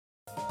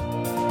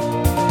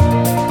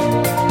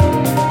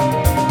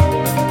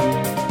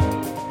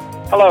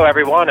Hello,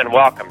 everyone, and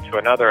welcome to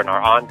another in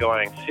our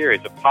ongoing series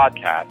of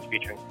podcasts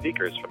featuring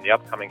speakers from the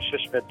upcoming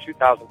SHSMD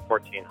 2014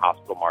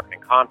 Hospital Marketing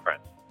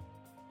Conference.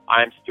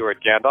 I'm Stuart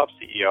Gandalf,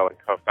 CEO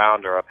and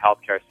co-founder of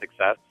Healthcare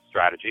Success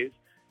Strategies,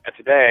 and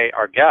today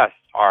our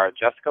guests are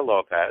Jessica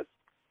Lopez,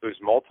 who's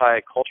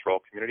Multicultural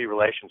Community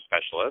Relations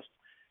Specialist,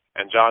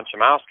 and John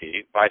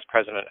Chemowski, Vice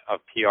President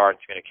of PR and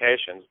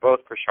Communications, both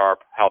for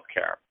Sharp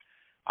Healthcare.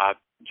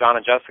 John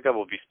and Jessica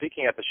will be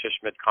speaking at the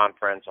SHSMD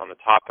conference on the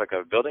topic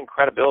of building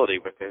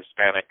credibility with the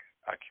Hispanic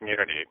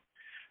community.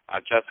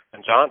 Jessica and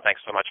John,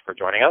 thanks so much for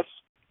joining us.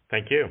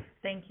 Thank you.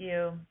 Thank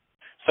you.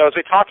 So as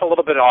we talked a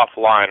little bit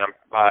offline, I'm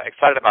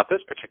excited about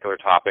this particular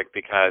topic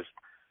because,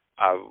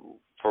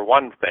 for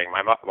one thing,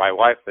 my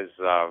wife is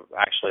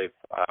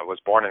was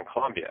born in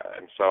Colombia,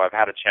 and so I've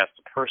had a chance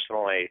to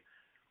personally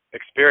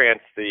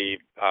experience the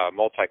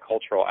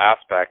multicultural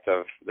aspect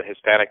of the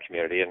Hispanic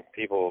community, and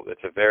people.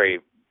 It's a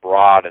very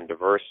broad and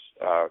diverse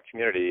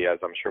community, as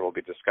I'm sure we'll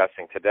be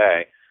discussing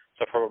today.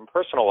 So from a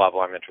personal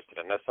level, I'm interested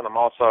in this, and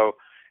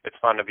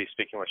it's fun to be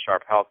speaking with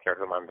Sharp Healthcare,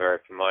 whom I'm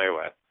very familiar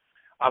with.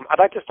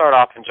 I'd like to start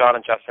off, and John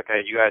and Jessica,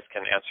 you guys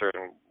can answer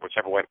in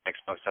whichever way makes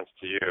most sense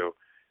to you.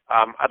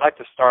 I'd like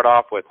to start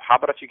off with,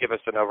 how about if you give us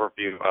an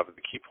overview of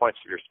the key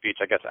points of your speech?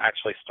 I guess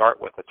actually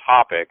start with the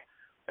topic,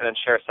 and then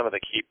share some of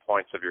the key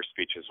points of your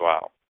speech as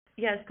well.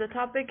 Yes, the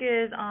topic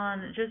is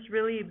on just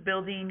really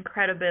building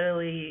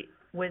credibility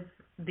with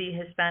the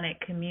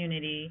Hispanic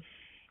community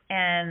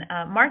and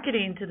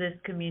marketing to this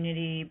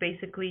community,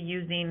 basically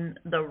using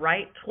the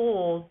right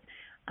tools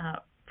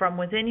from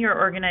within your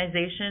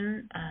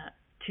organization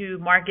to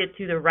market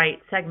to the right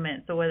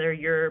segment. So whether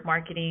you're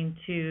marketing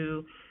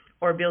to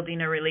or building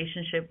a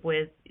relationship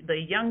with the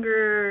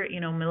younger,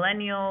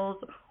 millennials,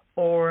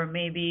 or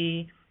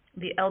maybe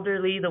the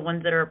elderly, the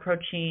ones that are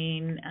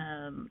approaching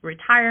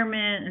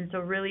retirement. And so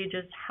really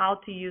just how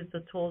to use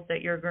the tools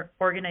that your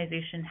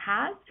organization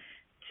has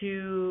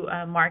to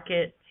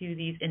market to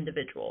these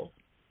individuals.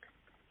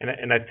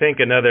 And I think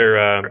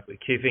another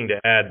key thing to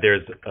add,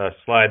 there's a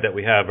slide that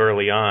we have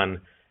early on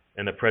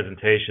in the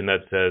presentation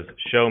that says,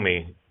 show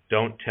me,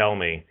 don't tell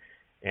me.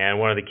 And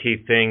one of the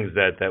key things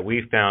that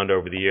we've found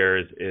over the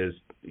years is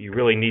you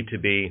really need to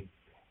be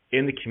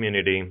in the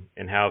community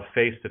and have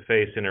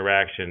face-to-face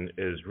interaction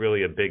is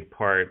really a big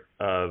part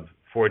of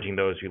forging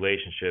those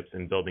relationships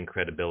and building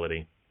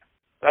credibility.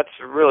 That's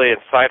really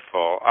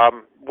insightful.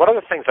 One of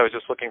the things I was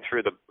just looking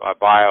through the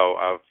bio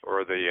of,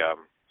 or the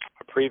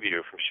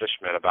preview from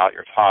SHSMD about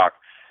your talk,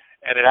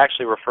 and it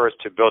actually refers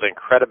to building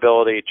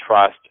credibility,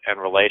 trust, and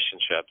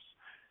relationships.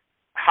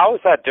 How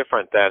is that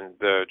different than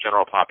the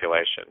general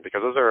population?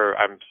 Because those are,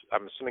 I'm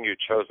assuming you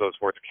chose those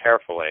words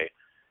carefully.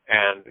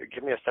 And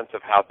give me a sense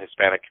of how the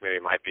Hispanic community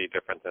might be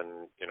different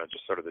than,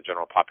 just sort of the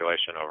general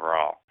population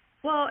overall.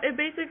 Well, it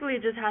basically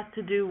just has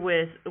to do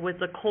with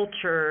the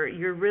culture.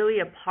 You're really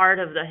a part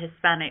of the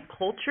Hispanic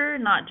culture,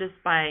 not just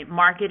by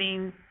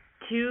marketing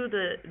to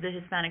the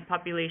Hispanic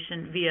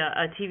population via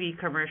a TV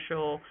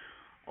commercial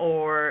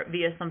or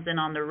via something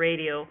on the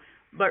radio,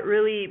 but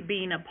really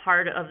being a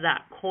part of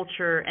that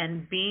culture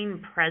and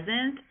being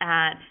present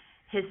at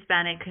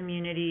Hispanic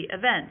community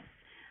events,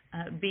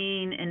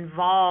 being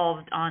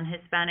involved on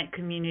Hispanic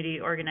community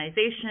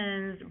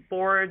organizations,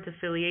 boards,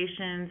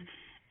 affiliations,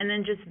 and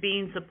then just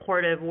being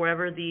supportive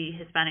wherever the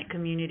Hispanic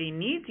community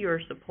needs your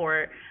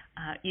support.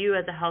 You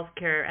as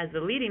a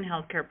leading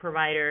healthcare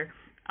provider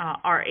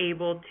are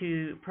able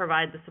to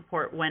provide the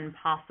support when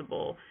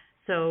possible.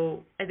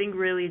 So I think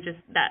really just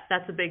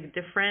that's a big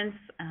difference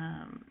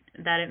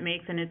that it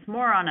makes, and it's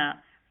more on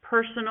a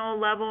personal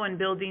level and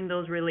building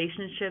those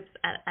relationships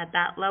at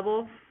that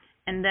level.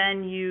 And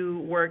then you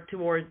work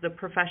towards the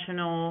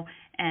professional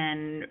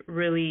and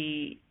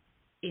really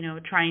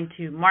trying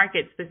to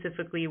market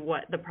specifically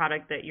what the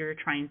product that you're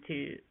trying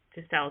to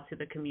sell to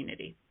the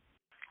community.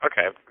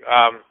 Okay.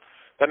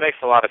 That makes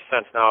a lot of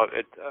sense. Now,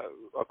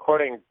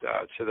 according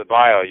to the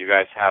bio, you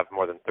guys have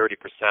more than 30%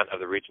 of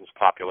the region's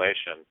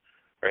population,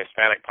 or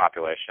Hispanic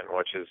population,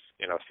 which is,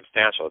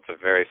 substantial. It's a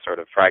very sort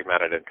of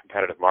fragmented and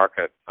competitive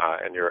market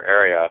in your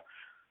area.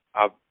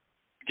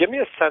 Give me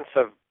a sense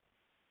of,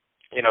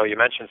 you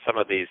mentioned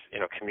some of these,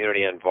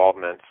 community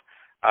involvements.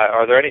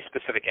 Are there any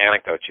specific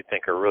anecdotes you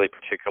think are really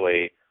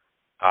particularly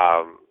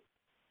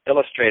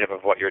illustrative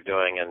of what you're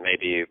doing, and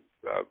maybe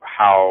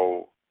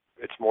how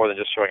it's more than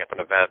just showing up at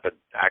an event, but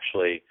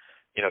actually,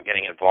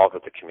 getting involved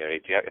with the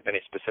community? Do you have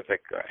any specific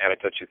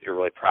anecdotes you're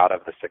really proud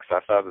of the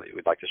success of that you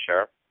would like to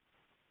share?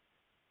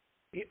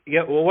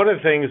 Yeah, well, one of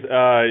the things,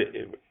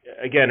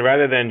 again,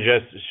 rather than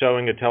just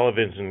showing a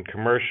television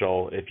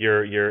commercial, if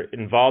you're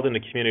involved in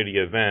a community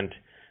event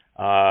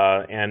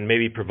and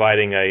maybe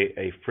providing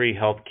a free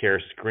healthcare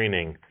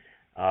screening,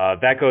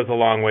 that goes a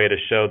long way to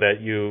show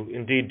that you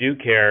indeed do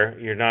care.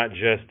 You're not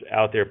just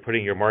out there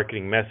putting your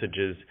marketing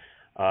messages,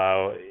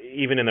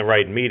 even in the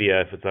right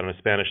media, if it's on a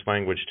Spanish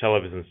language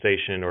television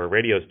station or a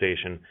radio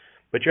station,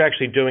 but you're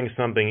actually doing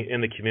something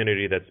in the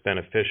community that's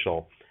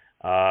beneficial.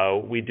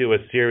 We do a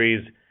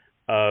series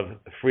of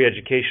free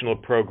educational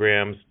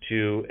programs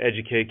to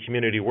educate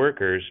community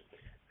workers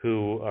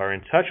who are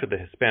in touch with the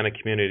Hispanic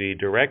community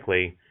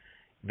directly,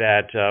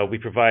 that we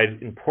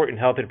provide important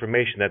health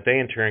information that they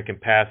in turn can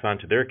pass on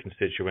to their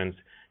constituents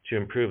to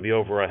improve the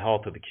overall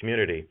health of the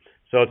community.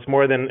 So it's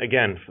more than,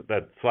 again,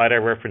 that slide I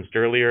referenced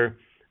earlier.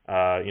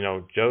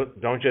 Joe,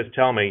 don't just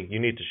tell me, you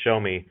need to show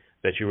me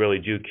that you really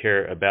do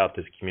care about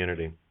this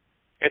community.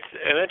 It's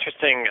an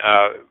interesting,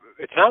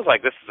 it sounds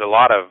like this is a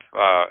lot of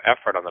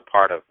effort on the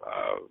part of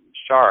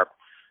Sharp.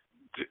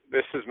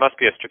 This must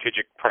be a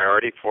strategic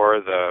priority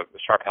for the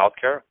Sharp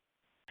Healthcare?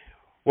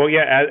 Well,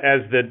 yeah,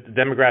 as the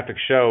demographics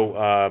show,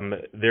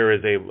 there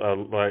is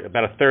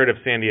about a third of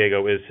San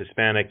Diego is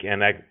Hispanic,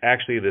 and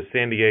actually the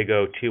San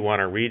Diego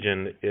Tijuana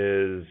region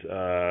is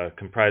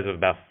comprised of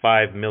about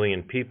 5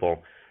 million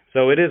people.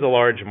 So it is a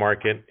large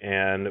market,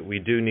 and we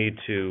do need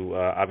to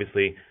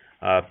obviously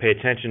pay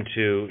attention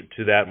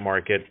to that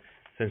market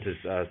since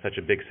it's such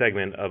a big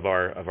segment of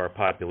our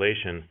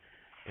population.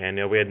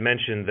 And we had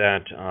mentioned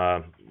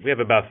that we have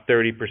about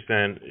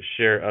 30%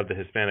 share of the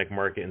Hispanic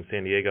market in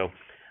San Diego.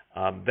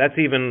 That's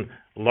even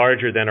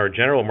larger than our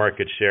general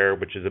market share,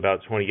 which is about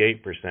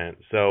 28%.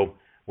 So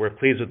we're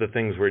pleased with the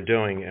things we're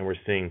doing, and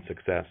we're seeing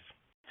success.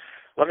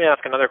 Let me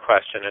ask another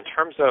question. In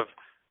terms of,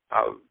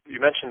 you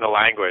mentioned the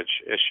language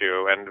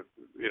issue, and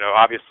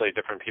obviously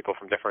different people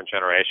from different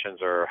generations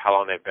or how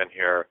long they've been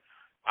here.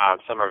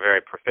 Some are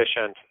very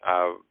proficient.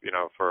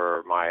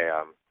 For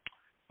my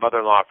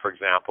mother-in-law, for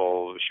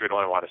example, she would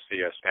only want to see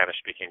a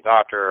Spanish-speaking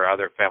doctor.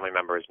 Other family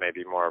members may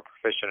be more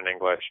proficient in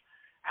English.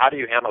 How do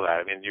you handle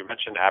that? I mean, you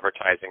mentioned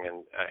advertising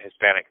in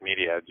Hispanic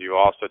media. Do you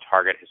also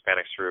target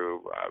Hispanics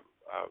through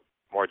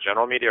more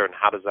general media, and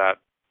how do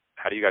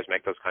you guys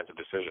make those kinds of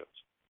decisions?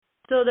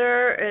 So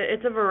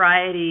it's a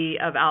variety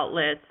of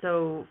outlets.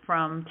 So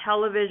from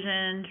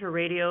television to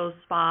radio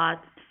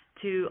spots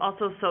to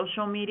also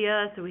social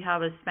media. So we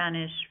have a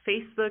Spanish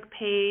Facebook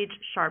page,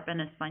 Sharp en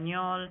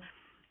Español,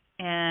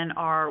 and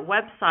our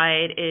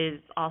website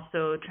is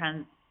also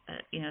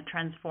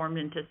transformed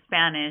into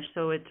Spanish.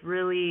 So it's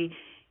really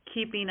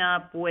keeping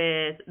up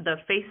with the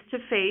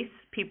face-to-face.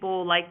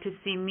 People like to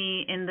see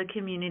me in the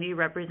community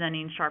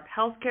representing Sharp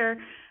Healthcare,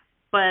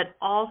 but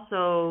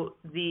also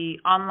the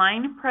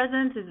online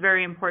presence is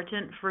very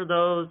important for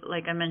those,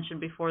 like I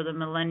mentioned before, the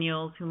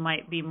millennials who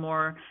might be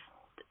more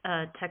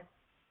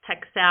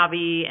tech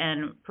savvy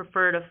and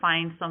prefer to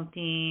find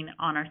something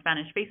on our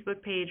Spanish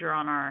Facebook page or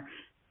on our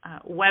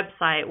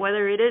website,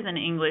 whether it is in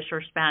English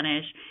or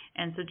Spanish.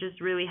 And so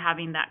just really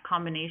having that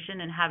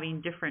combination and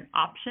having different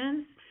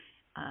options.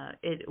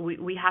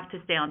 We have to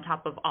stay on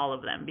top of all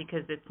of them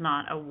because it's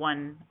not a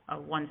one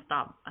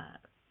stop,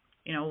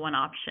 one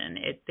option.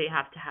 They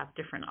have to have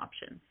different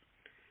options.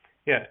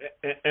 Yeah,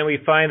 and we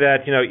find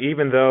that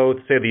even though,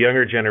 say, the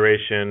younger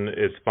generation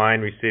is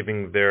fine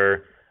receiving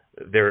their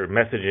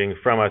messaging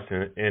from us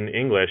in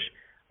English,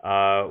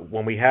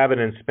 when we have it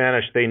in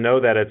Spanish, they know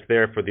that it's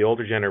there for the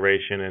older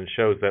generation and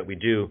shows that we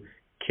do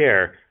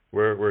care.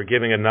 We're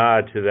giving a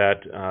nod to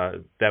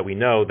that we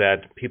know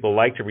that people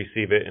like to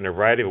receive it in a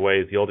variety of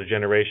ways. The older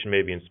generation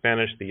may be in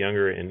Spanish, the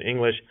younger in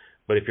English,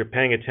 but if you're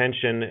paying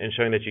attention and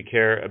showing that you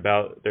care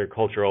about their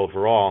culture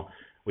overall,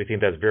 we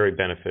think that's very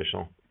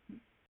beneficial.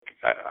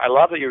 I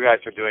love that you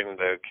guys are doing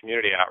the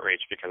community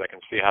outreach because I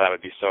can see how that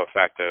would be so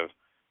effective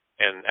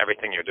in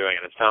everything you're doing,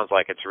 and it sounds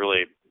like it's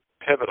really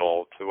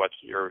pivotal to what's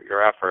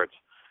your efforts.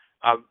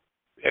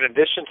 In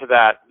addition to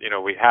that,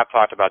 we have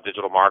talked about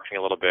digital marketing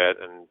a little bit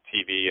and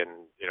TV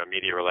and,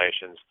 media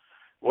relations.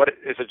 What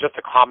is it, just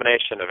a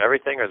combination of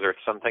everything, or is there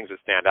some things that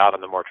stand out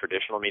on the more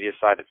traditional media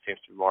side that seems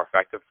to be more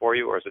effective for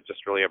you, or is it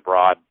just really a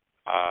broad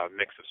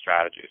mix of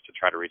strategies to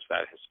try to reach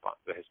the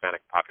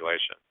Hispanic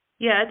population?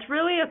 Yeah, it's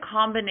really a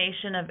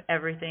combination of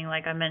everything.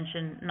 Like I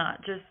mentioned, not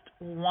just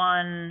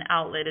one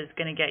outlet is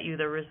going to get you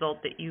the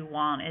result that you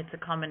want. It's a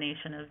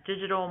combination of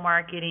digital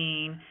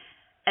marketing,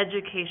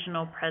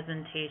 educational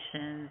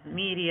presentations,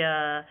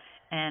 media,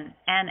 and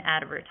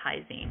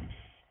advertising.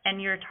 And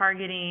you're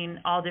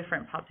targeting all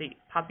different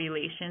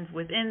populations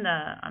within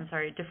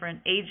different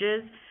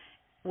ages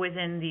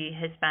within the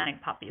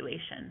Hispanic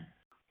population.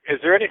 Is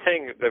there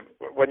anything that,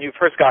 when you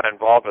first got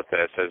involved with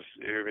this,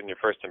 when you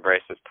first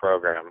embraced this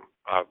program,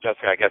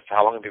 Jessica, I guess,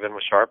 how long have you been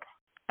with Sharp?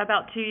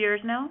 About 2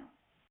 years now.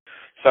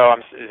 So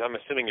I'm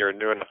assuming you're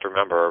new enough to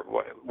remember.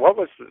 What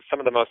was some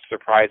of the most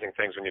surprising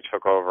things when you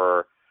took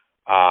over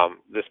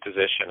this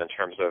position in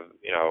terms of,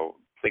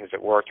 things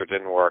that worked or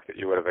didn't work that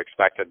you would have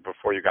expected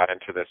before you got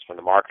into this from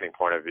the marketing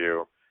point of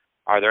view?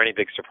 Are there any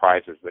big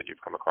surprises that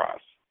you've come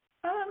across?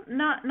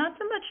 Not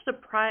so much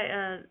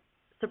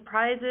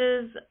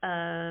surprises,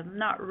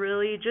 not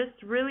really.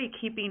 Just really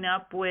keeping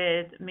up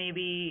with,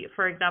 maybe,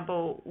 for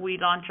example, we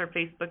launched our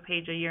Facebook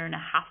page 1.5 years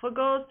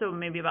ago, so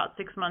maybe about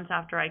 6 months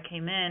after I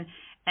came in,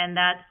 and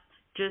that's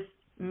just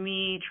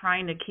me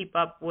trying to keep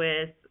up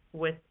with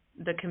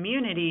the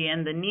community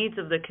and the needs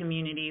of the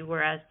community,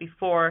 whereas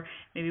before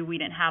maybe we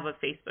didn't have a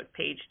Facebook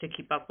page to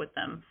keep up with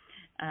them.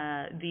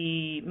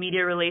 The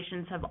media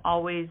relations have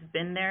always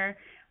been there,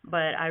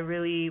 but I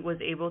really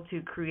was able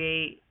to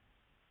create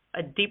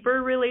a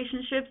deeper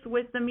relationships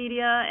with the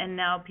media, and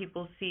now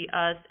people see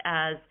us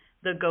as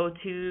the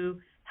go-to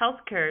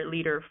healthcare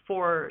leader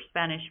for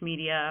Spanish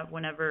media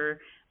whenever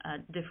a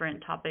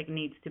different topic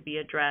needs to be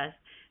addressed.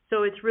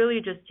 So it's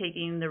really just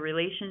taking the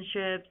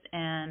relationships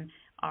and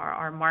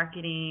our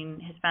marketing,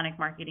 Hispanic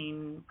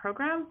marketing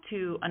program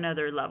to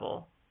another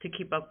level to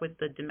keep up with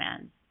the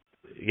demands.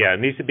 Yeah, it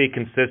needs to be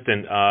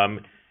consistent.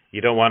 You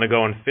don't want to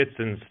go in fits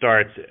and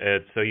starts,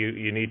 so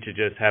you need to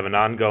just have an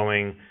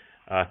ongoing,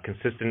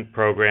 consistent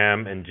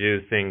program and do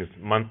things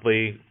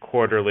monthly,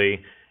 quarterly,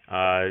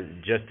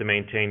 just to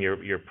maintain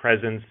your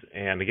presence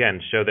and, again,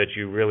 show that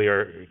you really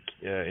are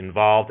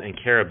involved and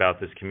care about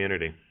this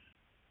community.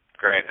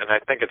 Great, and I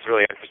think it's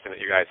really interesting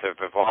that you guys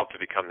have evolved to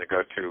become the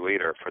go-to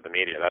leader for the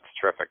media. That's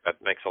terrific. That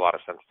makes a lot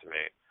of sense to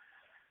me.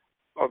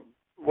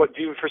 What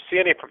do you foresee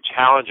any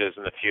challenges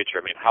in the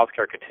future? I mean,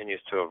 healthcare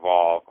continues to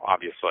evolve,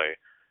 obviously,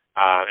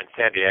 and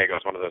San Diego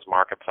is one of those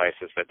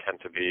marketplaces that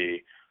tend to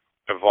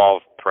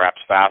evolve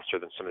perhaps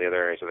faster than some of the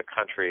other areas of the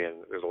country,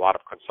 and there's a lot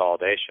of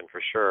consolidation for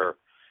sure.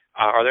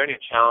 Are there any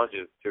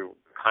challenges to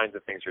the kinds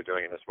of things you're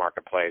doing in this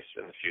marketplace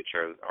in the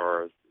future,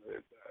 or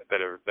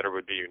that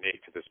would be unique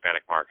to the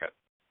Hispanic market?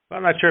 Well,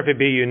 I'm not sure if it'd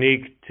be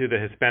unique to the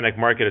Hispanic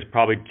market. It's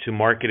probably to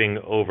marketing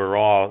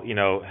overall. You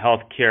know,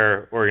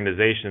 healthcare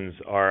organizations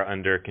are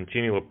under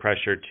continual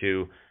pressure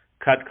to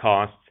cut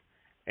costs,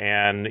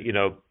 and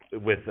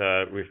with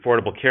the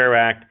Affordable Care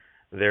Act,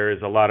 there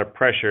is a lot of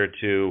pressure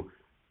to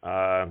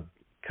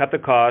cut the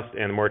cost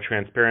and more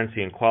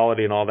transparency and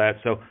quality and all that.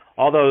 So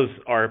all those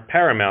are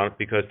paramount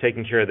because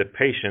taking care of the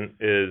patient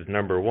is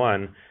number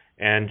one.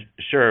 And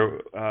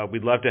sure,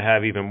 we'd love to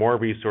have even more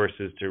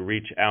resources to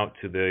reach out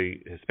to the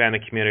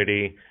Hispanic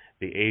community,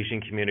 the Asian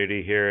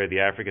community here, the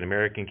African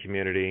American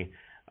community,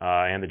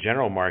 and the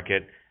general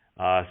market.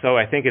 So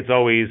I think it's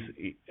always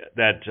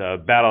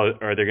that battle,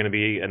 are there going to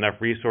be enough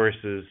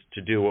resources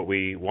to do what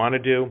we want to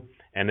do?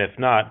 And if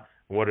not,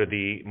 what are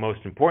the most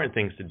important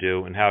things to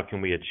do, and how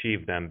can we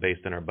achieve them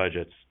based on our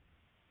budgets?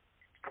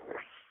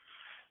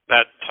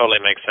 That totally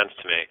makes sense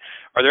to me.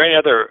 Are there any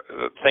other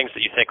things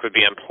that you think would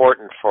be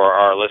important for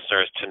our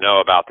listeners to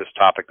know about this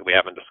topic that we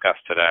haven't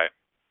discussed today?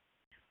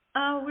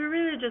 We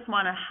really just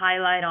want to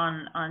highlight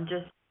on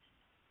just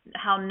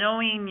how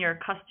knowing your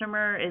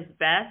customer is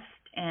best,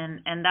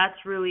 and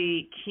that's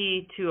really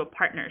key to a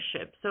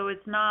partnership. So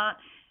it's not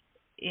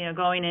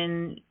going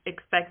in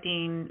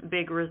expecting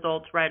big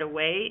results right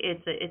away.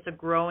 It's a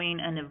growing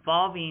and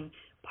evolving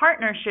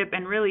partnership,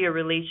 and really a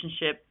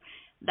relationship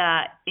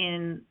that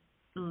in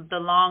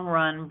the long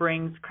run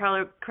brings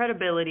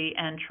credibility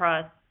and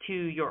trust to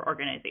your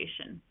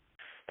organization.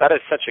 That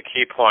is such a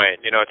key point.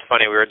 It's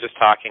funny, we were just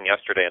talking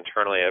yesterday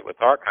internally with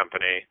our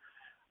company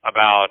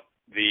about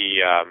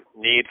the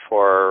need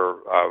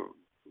for,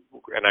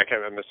 and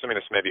I'm assuming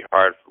this may be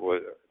hard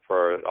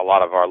for a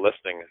lot of our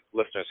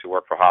listeners who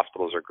work for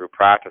hospitals or group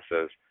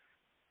practices.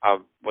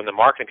 When the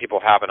marketing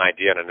people have an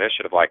idea and an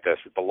initiative like this,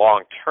 it's a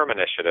long-term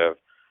initiative.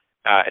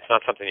 It's not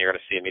something you're going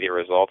to see immediate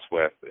results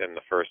with in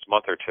the first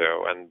month or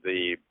two. And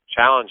the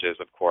challenge is,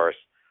 of course,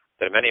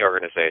 that in many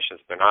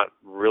organizations, they're not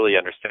really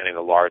understanding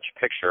the large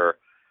picture,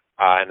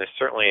 and there's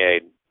certainly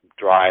a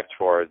drive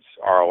towards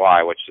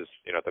ROI, which is,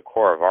 the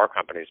core of our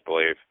company's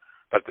belief.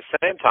 But at the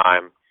same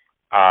time,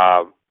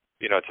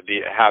 to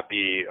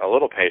be a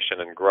little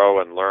patient and grow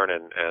and learn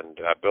and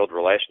build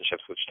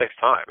relationships, which takes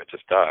time. It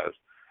just does.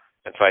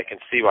 And so I can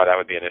see why that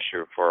would be an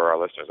issue for our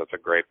listeners. That's a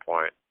great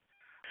point.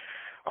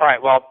 All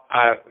right, well,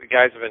 you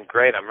guys have been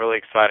great. I'm really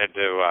excited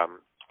to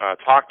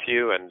talk to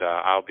you, and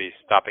I'll be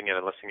stopping in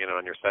and listening in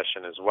on your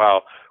session as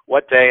well.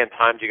 What day and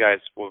time do you guys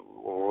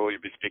will you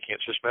be speaking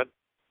at SHSMD?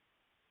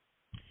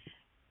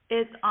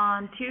 It's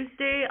on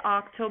Tuesday,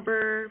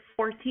 October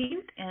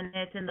 14th, and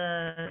it's in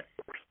the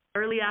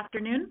early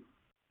afternoon.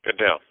 Good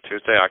deal.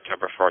 Tuesday,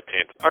 October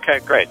 14th. Okay,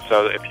 great.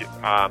 So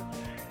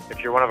if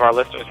you're one of our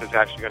listeners who's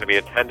actually going to be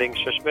attending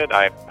SHSMD,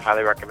 I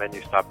highly recommend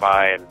you stop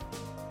by and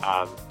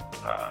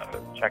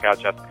check out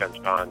Jessica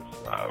and John's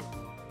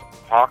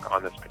talk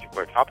on this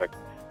particular topic.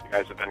 You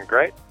guys have been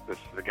great. This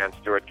is, again,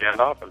 Stuart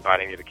Gandolf,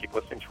 inviting you to keep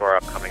listening to our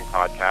upcoming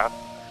podcast.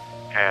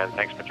 And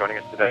thanks for joining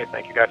us today.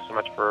 Thank you guys so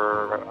much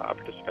for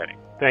participating.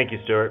 Thank you,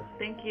 Stuart.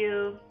 Thank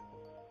you.